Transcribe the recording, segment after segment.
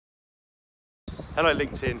Hello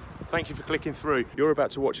LinkedIn, thank you for clicking through. You're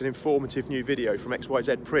about to watch an informative new video from Ex Why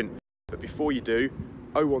Zed Print. But before you do,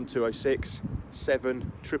 01206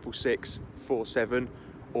 766 47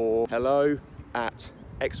 or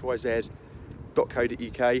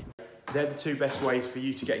hello@xyz.co.uk. They're the two best ways for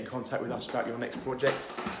you to get in contact with us about your next project.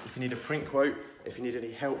 If you need a print quote, if you need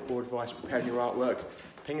any help or advice preparing your artwork,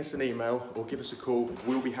 ping us an email or give us a call.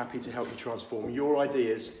 We'll be happy to help you transform your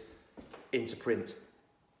ideas into print.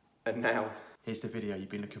 And now, here's the video you've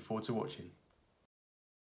been looking forward to watching.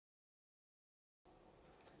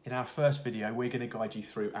 In our first video, we're going to guide you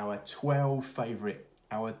through our 12 favourite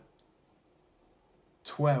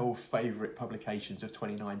publications of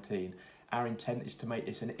 2019. Our intent is to make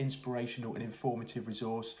this an inspirational and informative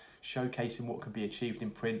resource, showcasing what can be achieved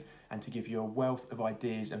in print and to give you a wealth of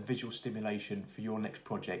ideas and visual stimulation for your next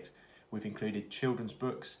project. We've included children's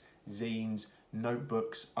books, zines,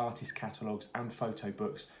 notebooks, artist catalogues and photo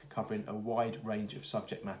books covering a wide range of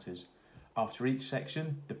subject matters. After each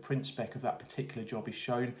section, the print spec of that particular job is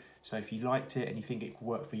shown, so if you liked it and you think it could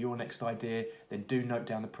work for your next idea, then do note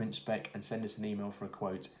down the print spec and send us an email for a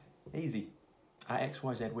quote. Easy. At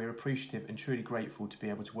XYZ, we're appreciative and truly grateful to be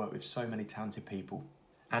able to work with so many talented people.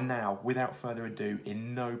 And now, without further ado,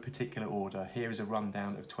 in no particular order, here is a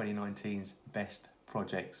rundown of 2019's best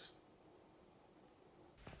projects.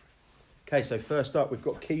 Okay, so first up, we've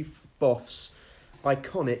got Keith Boff's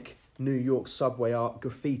iconic New York subway art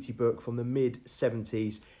graffiti book from the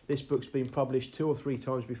mid-70s. This book's been published 2 or 3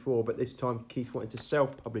 times before, but this time Keith wanted to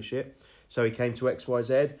self-publish it, so he came to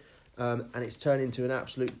XYZ, and it's turned into an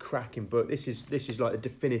absolute cracking book. This is like a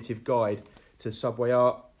definitive guide to subway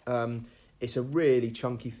art. It's a really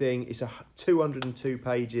chunky thing. It's 202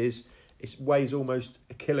 pages. It weighs almost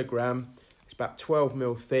a kilogram. It's about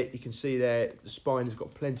 12mm thick. You can see there the spine has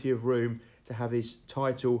got plenty of room to have his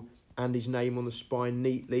title and his name on the spine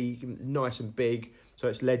neatly, nice and big, so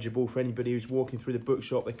it's legible for anybody who's walking through the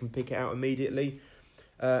bookshop. They can pick it out immediately.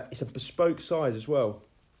 It's a bespoke size as well,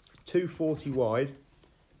 240 wide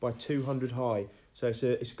by 200 high, so it's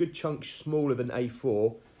a good chunk smaller than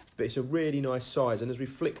A4, but it's a really nice size. And as we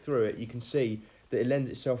flick through it, you can see that it lends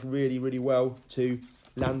itself really, really well to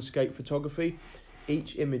landscape photography.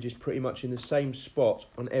 Each image is pretty much in the same spot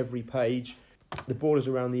on every page. The borders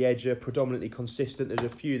around the edge are predominantly consistent. There's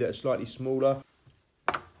a few that are slightly smaller.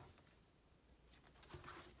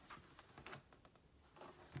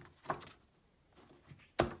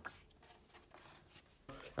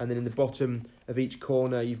 And then in the bottom of each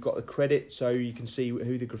corner, you've got the credit, so you can see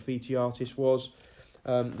who the graffiti artist was.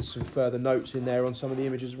 There's some further notes in there on some of the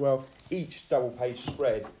images as well. Each double page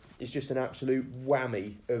spread is just an absolute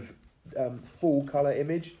whammy of full colour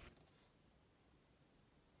image.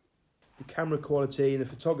 The camera quality and the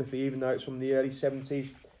photography, even though it's from the early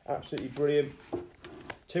 70s, absolutely brilliant.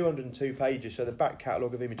 202 pages, so the back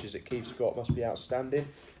catalogue of images that Keith's got must be outstanding.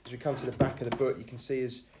 As we come to the back of the book, you can see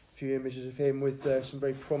there's a few images of him with some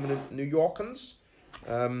very prominent New Yorkers.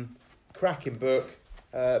 Cracking book,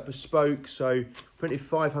 bespoke, so printed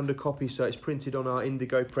 500 copies, so it's printed on our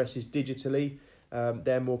Indigo presses digitally.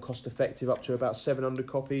 They're more cost effective, up to about 700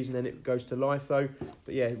 copies, and then it goes to litho.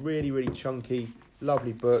 But yeah, really, really chunky,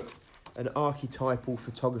 lovely book. An archetypal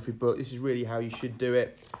photography book. This is really how you should do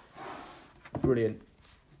it. Brilliant.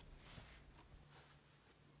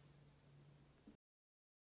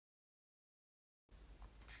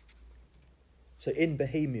 So In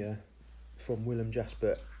Bohemia from Willem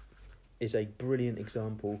Jasper is a brilliant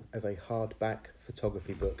example of a hardback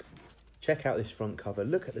photography book. Check out this front cover.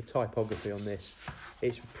 Look at the typography on this.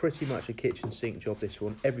 It's pretty much a kitchen sink job, this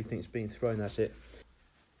one. Everything's been thrown at it.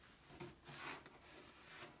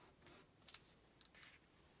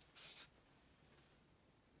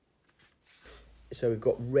 So we've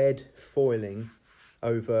got red foiling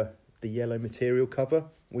over the yellow material cover.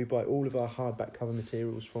 We buy all of our hardback cover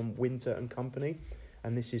materials from Winter and Company,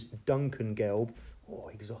 and this is Duncan Gelb. Oh,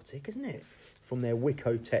 exotic, isn't it? From their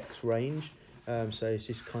Wicotex range. So it's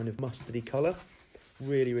this kind of mustardy colour.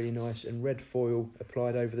 Really, really nice, and red foil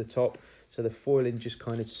applied over the top. So the foiling just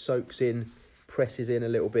kind of soaks in, presses in a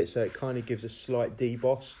little bit, so it kind of gives a slight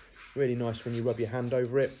deboss. Really nice when you rub your hand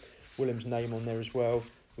over it. William's name on there as well.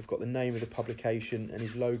 We've got the name of the publication and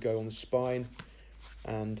his logo on the spine,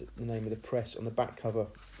 and the name of the press on the back cover.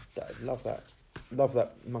 Love that. Love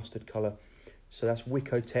that mustard colour. So that's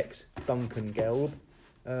Wicotex Duncan Gelb.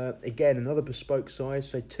 Again, another bespoke size,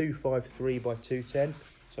 so 253 by 210.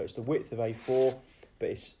 So it's the width of A4, but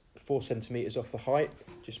it's 4 centimetres off the height.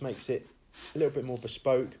 Just makes it a little bit more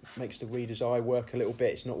bespoke, makes the reader's eye work a little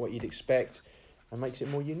bit. It's not what you'd expect, and makes it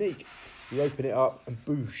more unique. You open it up and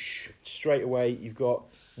boosh, straight away you've got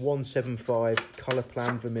 175 colour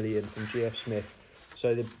plan vermilion from GF Smith.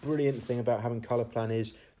 So the brilliant thing about having colour plan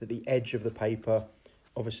is that the edge of the paper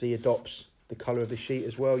obviously adopts the colour of the sheet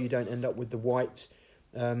as well. You don't end up with the white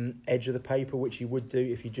edge of the paper, which you would do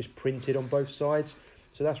if you just printed on both sides.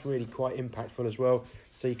 So that's really quite impactful as well.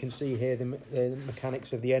 So you can see here the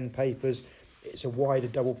mechanics of the end papers. It's a wider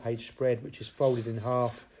double page spread, which is folded in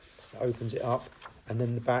half. It opens it up, and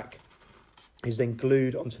then the back is then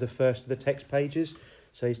glued onto the first of the text pages.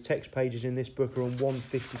 So his text pages in this book are on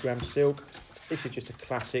 150-gram silk. This is just a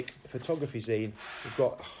classic photography zine. We've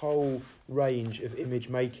got a whole range of image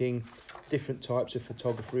making, different types of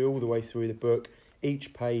photography all the way through the book.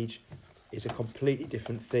 Each page is a completely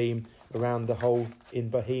different theme around the whole in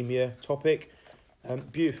Bohemia topic.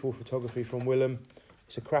 Beautiful photography from Willem.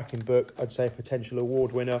 It's a cracking book. I'd say a potential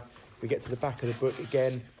award winner. We get to the back of the book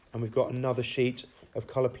again, and we've got another sheet of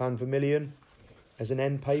colour plan vermilion as an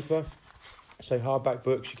end paper. So hardback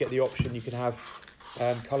books, you get the option. You can have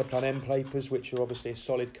colour plan end papers, which are obviously a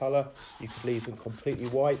solid colour. You could leave them completely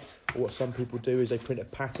white, or what some people do is they print a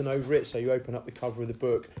pattern over it. So you open up the cover of the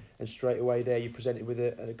book, and straight away there you're presented with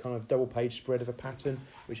a kind of double page spread of a pattern,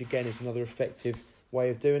 which again is another effective way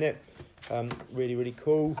of doing it. Really, really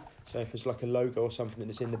cool. So if there's like a logo or something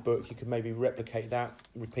that's in the book, you could maybe replicate that,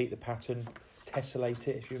 repeat the pattern, tessellate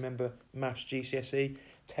it. If you remember maths GCSE,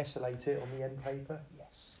 tessellate it on the end paper.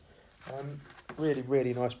 Yes. Really,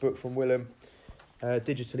 really nice book from Willem.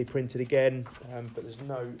 Digitally printed again, but there's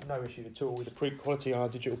no issue at all with the print quality. Our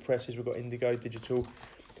digital presses, we've got Indigo Digital,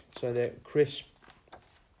 so they're crisp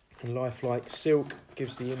and lifelike. Silk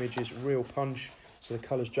gives the images real punch, so the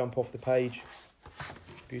colours jump off the page.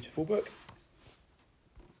 Beautiful book.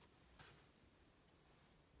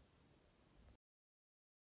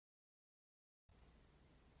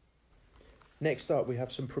 Next up, we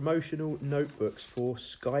have some promotional notebooks for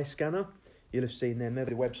Skyscanner. You'll have seen them. They're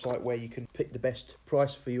the website where you can pick the best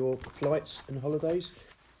price for your flights and holidays.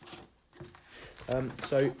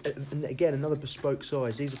 So, and again, another bespoke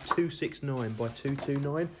size. These are 269 by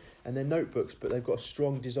 229, and they're notebooks, but they've got a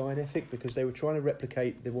strong design ethic because they were trying to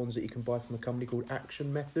replicate the ones that you can buy from a company called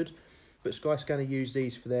Action Method. But Skyscanner use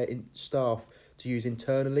these for their staff to use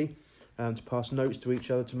internally, to pass notes to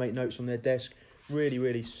each other, to make notes on their desk. Really,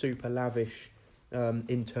 really super lavish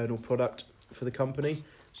internal product for the company.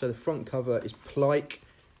 So the front cover is Plike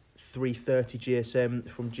 330 GSM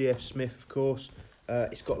from GF Smith, of course.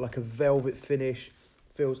 It's got like a velvet finish,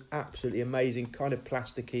 feels absolutely amazing, kind of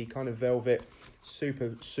plasticky, kind of velvet,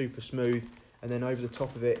 super, super smooth. And then over the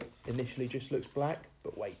top of it, initially just looks black,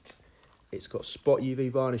 but wait, it's got spot UV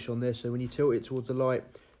varnish on this. So when you tilt it towards the light,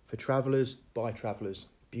 for travellers, by travellers,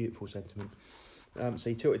 beautiful sentiment. So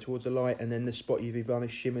you tilt it towards the light, and then the spot UV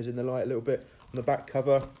varnish shimmers in the light a little bit. On the back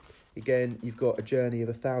cover, again, you've got a journey of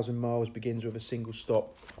 1,000 miles begins with a single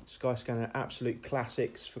stop. Skyscanner, absolute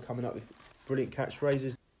classics for coming up with brilliant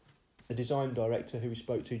catchphrases. The design director who we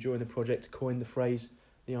spoke to during the project coined the phrase,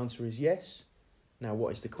 "The answer is yes." Now,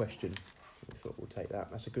 what is the question? We thought we'll take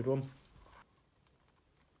that. That's a good one.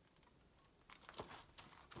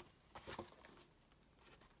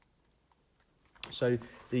 So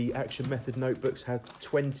the Action Method notebooks have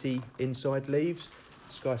 20 inside leaves.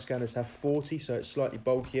 Skyscanners have 40, so it's slightly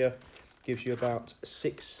bulkier. Gives you about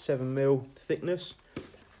 6-7 mil thickness.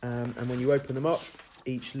 And when you open them up,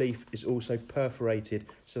 each leaf is also perforated,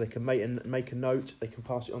 so they can make a note, they can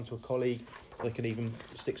pass it on to a colleague, they can even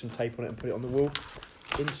stick some tape on it and put it on the wall.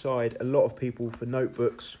 Inside, a lot of people, for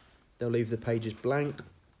notebooks, they'll leave the pages blank,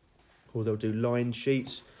 or they'll do lined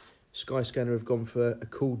sheets. Skyscanner have gone for a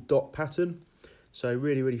cool dot pattern, so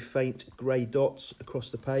really, really faint grey dots across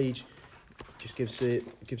the page. Just gives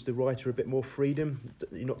the writer a bit more freedom.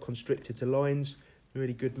 You're not constricted to lines.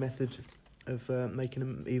 Really good method of making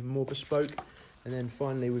them even more bespoke. And then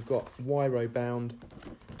finally we've got wiro bound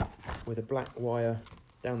with a black wire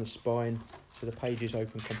down the spine, so the pages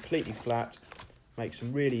open completely flat. Makes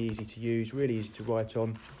them really easy to use, really easy to write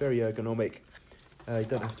on, very ergonomic. You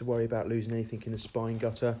don't have to worry about losing anything in the spine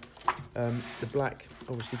gutter. The black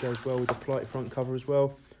obviously goes well with the Plike front cover as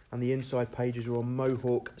well. And the inside pages are on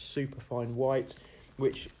Mohawk Superfine White,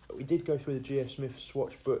 which we did go through the GF Smith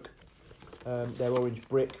swatch book, their orange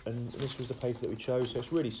brick, and this was the paper that we chose. So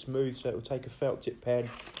it's really smooth, so it will take a felt tip pen,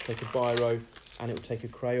 take a biro, and it will take a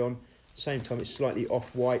crayon. At the same time, it's slightly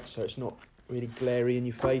off-white, so it's not really glary in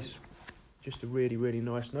your face. Just a really, really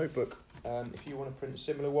nice notebook. If you want to print a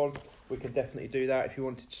similar one, we can definitely do that. If you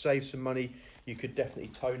wanted to save some money, you could definitely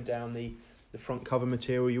tone down the front cover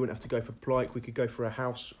material. You wouldn't have to go for Plike. We could go for a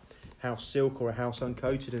house silk or a house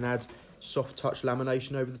uncoated and add soft touch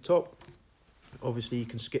lamination over the top. Obviously, you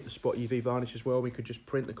can skip the spot UV varnish as well. We could just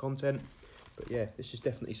print the content. But yeah, this is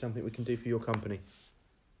definitely something we can do for your company.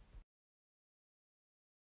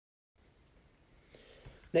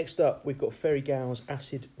 Next up, we've got Ferry Gow's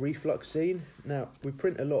Acid Reflux zine. Now, we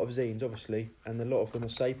print a lot of zines, obviously, and a lot of them are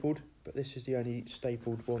stapled, but this is the only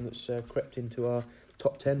stapled one that's crept into our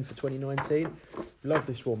top 10 for 2019. Love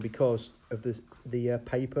this one because of the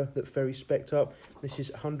paper that Ferry spec'd up. This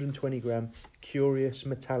is 120 gram Curious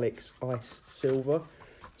Metallics Ice Silver.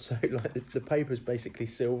 So, like, the paper's basically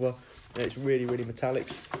silver, and it's really, really metallic,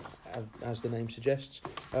 as the name suggests.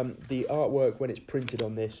 The artwork, when it's printed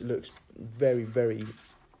on this, looks very, very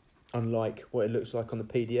unlike what it looks like on the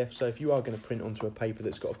PDF. So if you are going to print onto a paper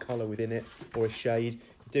that's got a colour within it or a shade,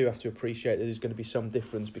 you do have to appreciate that there's going to be some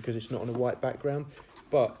difference because it's not on a white background.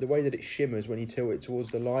 But the way that it shimmers when you tilt it towards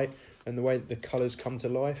the light and the way that the colours come to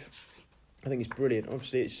life, I think it's brilliant.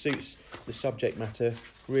 Obviously, it suits the subject matter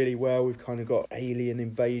really well. We've kind of got alien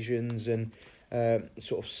invasions and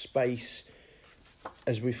sort of space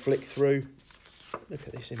as we flick through. Look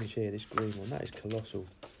at this image here, this green one. That is colossal.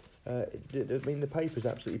 I mean, the paper's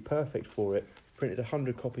absolutely perfect for it. Printed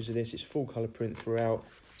 100 copies of this. It's full colour print throughout,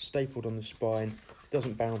 stapled on the spine.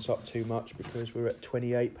 Doesn't bounce up too much because we're at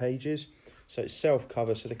 28 pages. So it's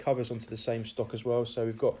self-cover, so the cover's onto the same stock as well. So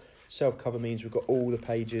we've got self-cover means we've got all the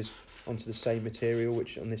pages onto the same material,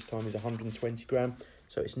 which on this time is 120 gram.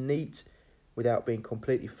 So it's neat without being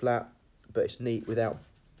completely flat, but it's neat without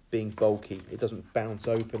being bulky. It doesn't bounce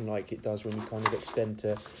open like it does when you kind of extend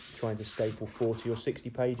to trying to staple 40 or 60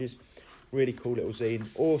 pages. Really cool little zine,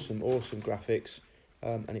 awesome graphics,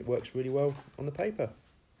 and it works really well on the paper.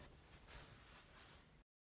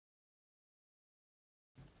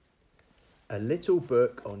 A little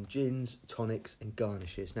book on gins, tonics and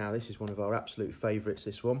garnishes. Now this is one of our absolute favourites,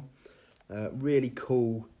 this one. Really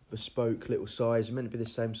cool, bespoke little size, meant to be the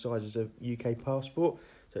same size as a UK passport.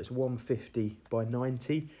 So it's 150 by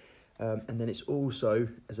 90. And then it's also,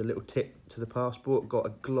 as a little tip to the passport, got a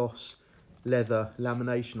gloss leather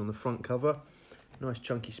lamination on the front cover. Nice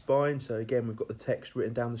chunky spine. So again, we've got the text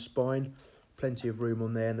written down the spine. Plenty of room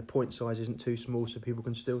on there, and the point size isn't too small so people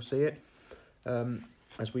can still see it.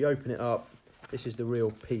 As we open it up, this is the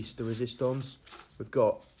real piece de resistance. We've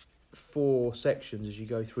got 4 sections as you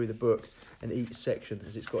go through the book, and each section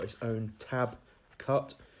has its got its own tab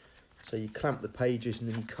cut. So you clamp the pages and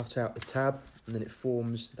then you cut out the tab, and then it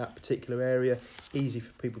forms that particular area. Easy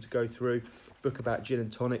for people to go through. Book about gin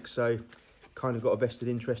and tonic, so kind of got a vested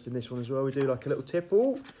interest in this one as well. We do like a little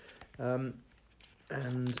tipple. And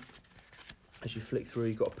as you flick through,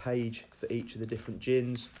 you've got a page for each of the different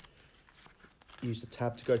gins. Use the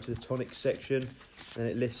tab to go to the tonic section, and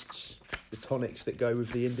it lists the tonics that go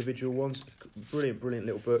with the individual ones. Brilliant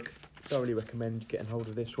little book. Thoroughly recommend getting hold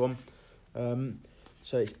of this one.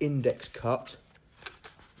 So it's index cut.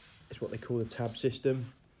 It's what they call the tab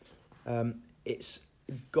system. It's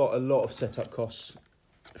got a lot of setup costs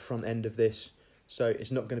front end of this, so it's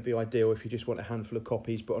not going to be ideal if you just want a handful of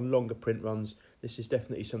copies, but on longer print runs, this is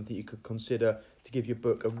definitely something you could consider to give your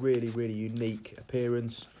book a really unique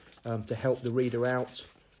appearance, to help the reader out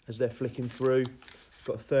as they're flicking through.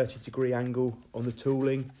 Got a 30-degree angle on the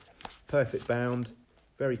tooling, perfect bound,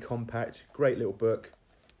 very compact, great little book.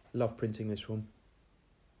 Love printing this one.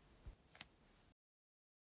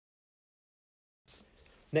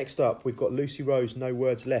 Next up, we've got Lucy Rowe's No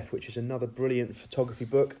Words Left, which is another brilliant photography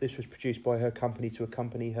book. This was produced by her company to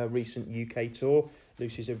accompany her recent UK tour.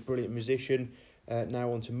 Lucy's a brilliant musician,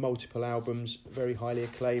 now onto multiple albums, very highly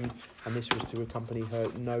acclaimed, and this was to accompany her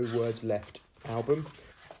No Words Left album.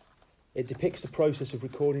 It depicts the process of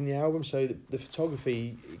recording the album, so the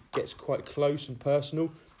photography gets quite close and personal.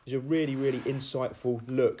 It's a really insightful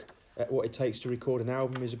look at what it takes to record an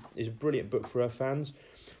album. Is a brilliant book for her fans.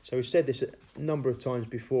 So we've said this a number of times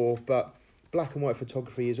before, but black and white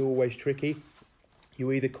photography is always tricky.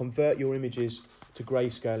 You either convert your images to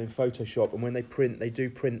grayscale in Photoshop, and when they print, they do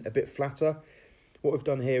print a bit flatter. What we've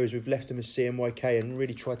done here is we've left them as CMYK and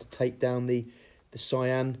really tried to take down the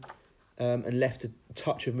cyan and left a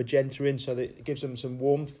touch of magenta in so that it gives them some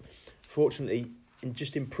warmth. Fortunately,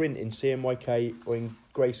 just in print, in CMYK or in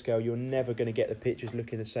grayscale, you're never going to get the pictures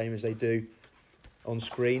looking the same as they do on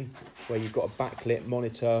screen, where you've got a backlit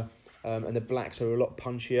monitor and the blacks are a lot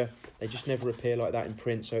punchier. They just never appear like that in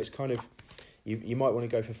print, so it's kind of, you might want to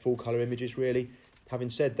go for full colour images really.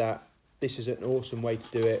 Having said that, this is an awesome way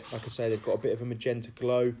to do it. Like I say, they've got a bit of a magenta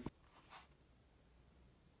glow.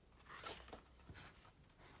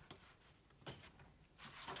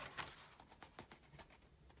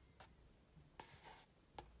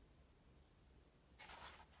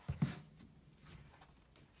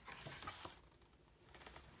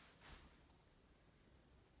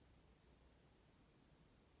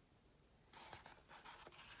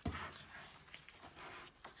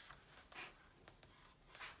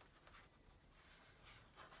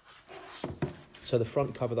 So the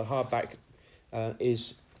front cover, the hardback,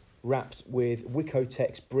 is wrapped with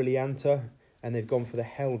Wicotex Brillianta, and they've gone for the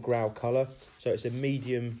Hell Grau colour. So it's a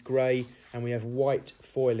medium grey, and we have white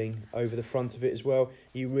foiling over the front of it as well.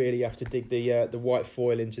 You really have to dig the white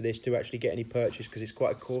foil into this to actually get any purchase, because it's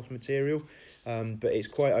quite a coarse material, but it's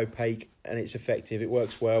quite opaque and it's effective. It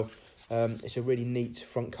works well. It's a really neat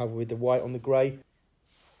front cover with the white on the grey.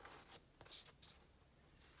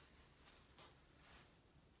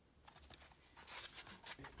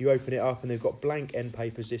 You open it up and they've got blank end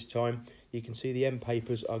papers this time. You can see the end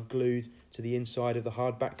papers are glued to the inside of the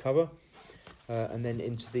hardback cover, and then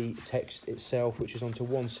into the text itself, which is onto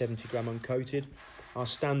 170 gram uncoated. Our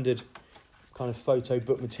standard kind of photo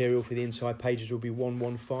book material for the inside pages will be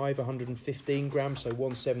 115, 115 grams, so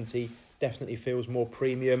 170 definitely feels more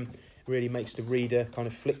premium. Really makes the reader kind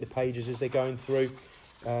of flick the pages as they're going through,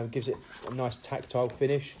 gives it a nice tactile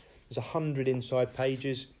finish. There's 100 inside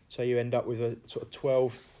pages, so you end up with a sort of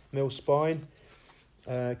 12mm spine.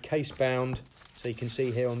 Case bound, so you can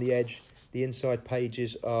see here on the edge, the inside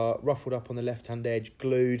pages are ruffled up on the left-hand edge,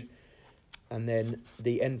 glued, and then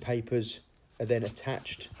the end papers are then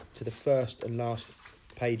attached to the first and last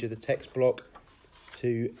page of the text block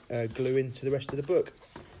to glue into the rest of the book.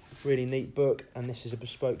 Really neat book, and this is a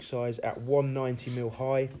bespoke size at 190mm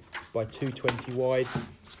high by 220 wide.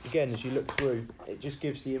 Again, as you look through, it just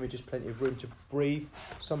gives the images plenty of room to breathe.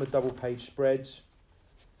 Some are double page spreads,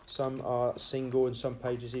 some are single, and some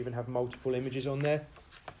pages even have multiple images on there.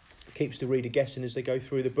 It keeps the reader guessing as they go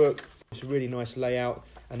through the book. It's a really nice layout,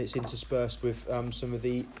 and it's interspersed with some of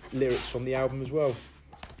the lyrics from the album as well.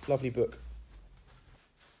 Lovely book.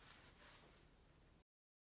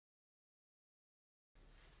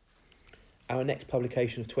 Our next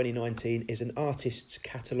publication of 2019 is an artist's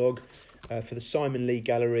catalogue for the Simon Lee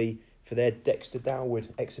Gallery for their Dexter Dalwood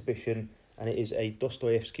exhibition, and it is a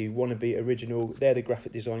Dostoevsky wannabe original. They're the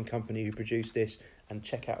graphic design company who produced this, and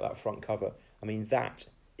check out that front cover. I mean, that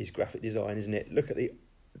is graphic design, isn't it? Look at the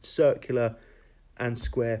circular and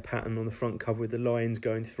square pattern on the front cover with the lines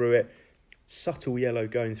going through it, subtle yellow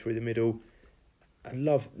going through the middle. I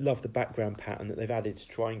love the background pattern that they've added to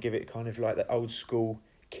try and give it kind of like that old school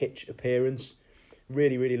kitsch appearance.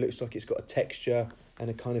 Really looks like it's got a texture and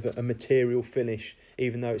a kind of a material finish,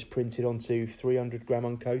 even though it's printed onto 300 gram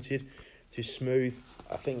uncoated. Just smooth.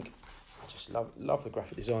 I think I just love the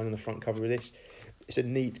graphic design on the front cover of this. It's a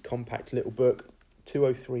neat, compact little book,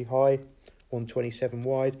 203 high, 127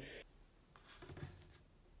 wide.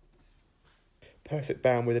 Perfect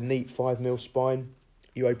bound with a neat 5mm spine.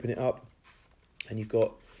 You open it up and you've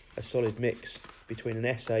got a solid mix between an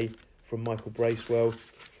essay from Michael Bracewell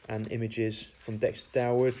and images from Dexter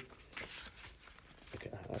Dalwood. Look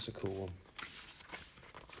at that, that's a cool one.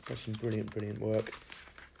 That's some brilliant work.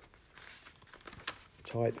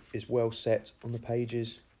 Type is well set on the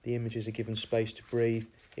pages. The images are given space to breathe.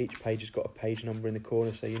 Each page has got a page number in the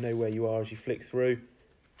corner, so you know where you are as you flick through.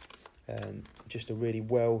 Just a really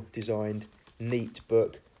well designed, neat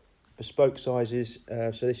book. Bespoke sizes,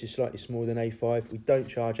 so this is slightly smaller than A5. We don't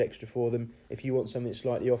charge extra for them. If you want something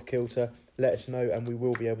slightly off kilter, let us know and we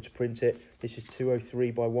will be able to print it. This is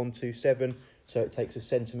 203 by 127, so it takes a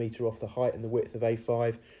centimetre off the height and the width of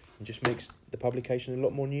A5 and just makes the publication a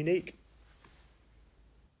lot more unique.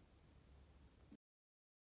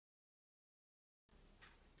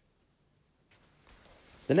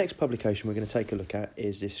 The next publication we're going to take a look at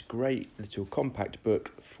is this great little compact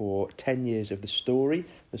book for 10 years of The Story.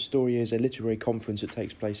 The Story is a literary conference that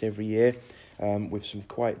takes place every year with some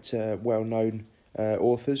quite well-known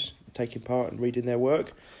authors taking part and reading their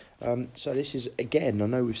work. So this is, again, I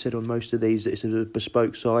know we've said on most of these that it's a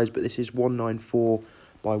bespoke size, but this is 194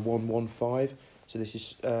 by 115. So this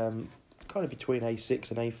is kind of between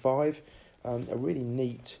A6 and A5. A really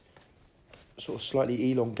neat, sort of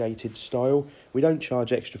slightly elongated style. We don't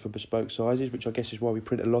charge extra for bespoke sizes, which I guess is why we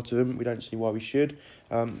print a lot of them. We don't see why we should.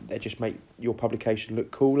 They just make your publication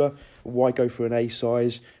look cooler. Why go for an A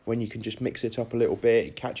size when you can just mix it up a little bit?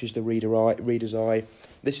 It catches the reader's eye.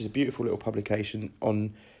 This is a beautiful little publication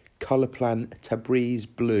on colour plan Tabriz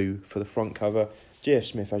blue for the front cover. GF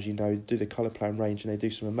Smith, as you know, do the colour plan range and they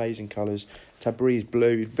do some amazing colours. Tabriz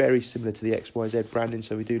blue, very similar to the Ex Why Zed branding,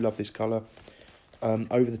 so we do love this colour.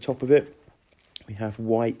 Over the top of it, we have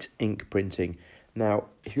white ink printing. Now,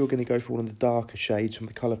 if you're going to go for one of the darker shades from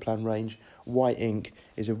the colour plan range, white ink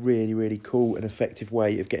is a really cool and effective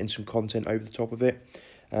way of getting some content over the top of it.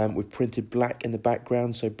 We've printed black in the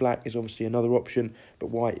background, so black is obviously another option, but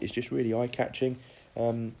white is just really eye-catching.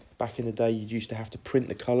 Back in the day, you used to have to print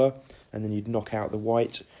the colour, and then you'd knock out the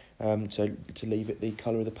white to leave it the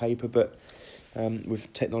colour of the paper, but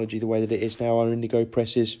with technology the way that it is now, our indigo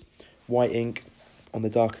presses, white ink on the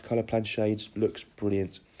darker colour plan shades looks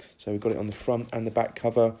brilliant. So we've got it on the front and the back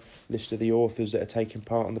cover, list of the authors that are taking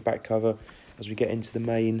part on the back cover. As we get into the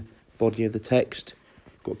main body of the text,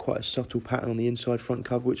 got quite a subtle pattern on the inside front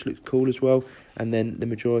cover, which looks cool as well. And then the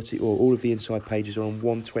majority, or all of the inside pages are on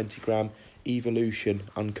 120 gram Evolution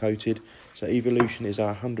uncoated. So Evolution is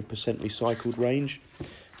our 100% recycled range.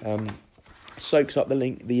 Soaks up the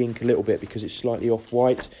ink a little bit because it's slightly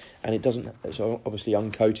off-white, and it doesn't, it's obviously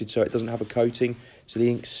uncoated, so it doesn't have a coating, so the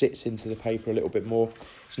ink sits into the paper a little bit more.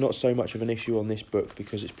 It's not so much of an issue on this book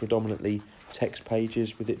because it's predominantly text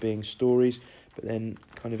pages with it being stories, but then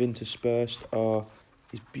kind of interspersed are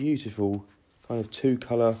these beautiful kind of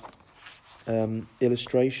two-colour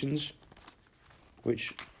illustrations,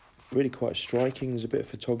 which are really quite striking. There's a bit of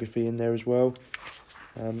photography in there as well.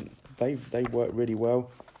 They work really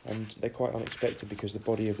well, and they're quite unexpected because the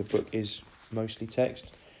body of the book is mostly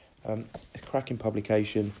text. A cracking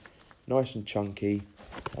publication, nice and chunky,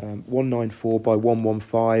 194 by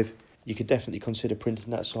 115. You could definitely consider printing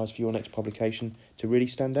that size for your next publication to really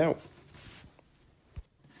stand out.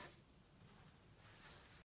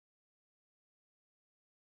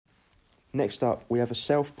 Next up, we have a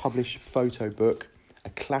self-published photo book, a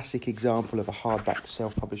classic example of a hardback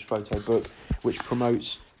self-published photo book, which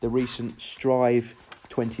promotes the recent Strive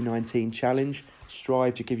 2019 challenge.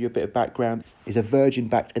 Strive, to give you a bit of background, is a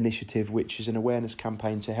Virgin-backed initiative which is an awareness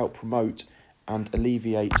campaign to help promote and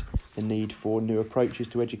alleviate the need for new approaches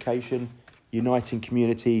to education, uniting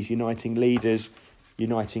communities, uniting leaders,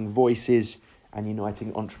 uniting voices, and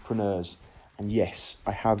uniting entrepreneurs. And yes,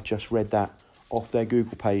 I have just read that off their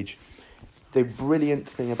Google page. The brilliant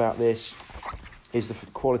thing about this is the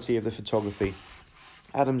quality of the photography.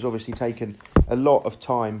 Adam's obviously taken a lot of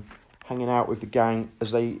time hanging out with the gang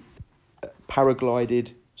as they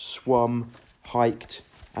paraglided, swum, hiked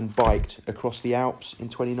and biked across the Alps in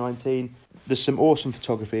 2019. There's some awesome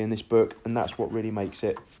photography in this book, and that's what really makes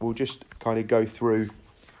it. We'll just kind of go through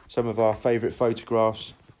some of our favourite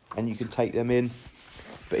photographs and you can take them in.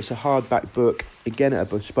 But it's a hardback book, again at a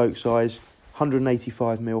bespoke size,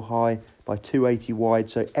 185mm high by 280 wide,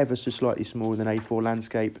 so ever so slightly smaller than A4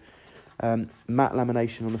 landscape. Matte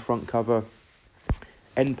lamination on the front cover.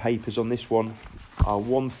 End papers on this one are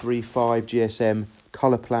 135 GSM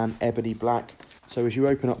colour plan ebony black. So as you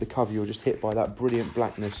open up the cover, you're just hit by that brilliant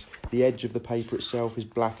blackness. The edge of the paper itself is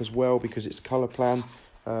black as well because it's colour plan.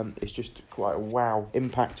 It's just quite a wow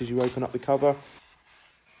impact as you open up the cover.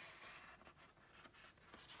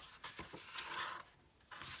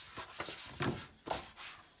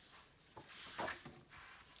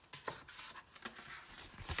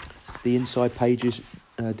 The inside pages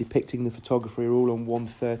depicting the photography are all on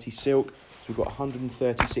 130 silk. So we've got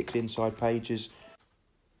 136 inside pages.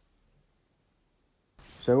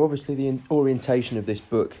 So obviously the orientation of this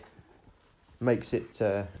book makes it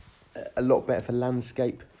a lot better for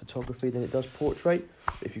landscape photography than it does portrait.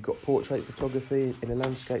 If you've got portrait photography in a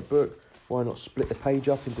landscape book, why not split the page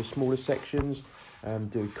up into smaller sections,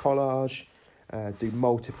 do collage, do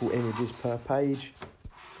multiple images per page.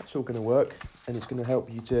 That's all going to work, and it's going to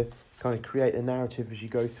help you to kind of create a narrative as you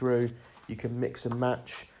go through. You can mix and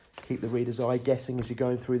match, keep the reader's eye guessing as you're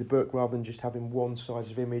going through the book rather than just having one size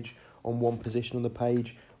of image on one position on the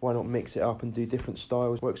page. Why not mix it up and do different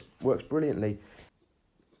styles? Works brilliantly.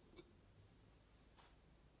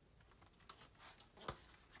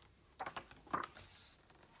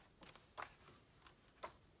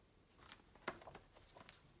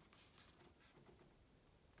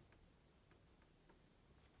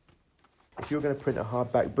 If you're going to print a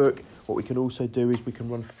hardback book, what we can also do is we can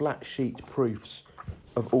run flat sheet proofs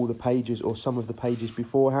of all the pages or some of the pages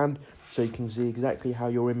beforehand, so you can see exactly how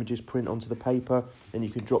your images print onto the paper, and you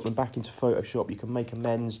can drop them back into Photoshop. You can make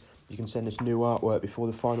amends, you can send us new artwork before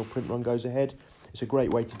the final print run goes ahead. It's a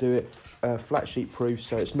great way to do it. Flat sheet proofs,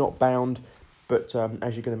 so it's not bound, but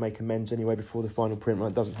as you're going to make amends anyway before the final print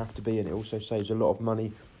run, it doesn't have to be, and it also saves a lot of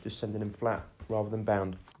money just sending them flat rather than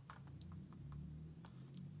bound.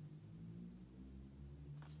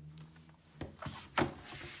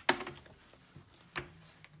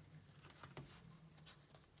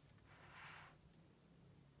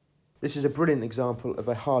 This is a brilliant example of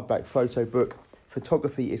a hardback photo book.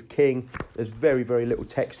 Photography is king. There's very, very little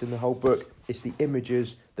text in the whole book. It's the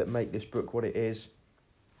images that make this book what it is.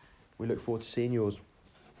 We look forward to seeing yours.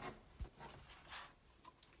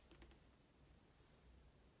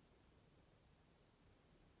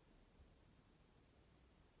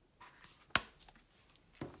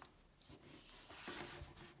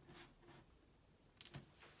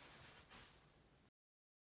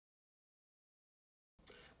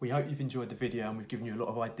 We hope you've enjoyed the video and we've given you a lot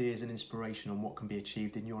of ideas and inspiration on what can be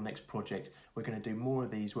achieved in your next project. We're going to do more of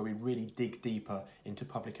these where we really dig deeper into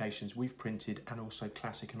publications we've printed and also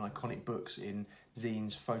classic and iconic books in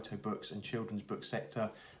zines, photo books and children's book sector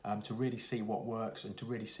to really see what works and to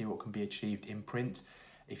really see what can be achieved in print.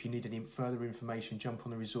 If you need any further information, jump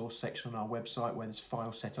on the resource section on our website where there's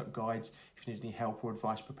file setup guides. If you need any help or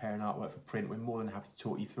advice preparing artwork for print, we're more than happy to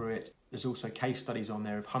talk you through it. There's also case studies on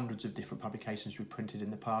there of hundreds of different publications we've printed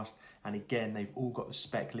in the past, and again they've all got the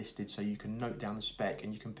spec listed so you can note down the spec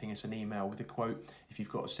and you can ping us an email with a quote if you've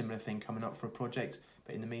got a similar thing coming up for a project.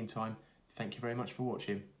 But in the meantime, thank you very much for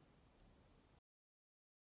watching.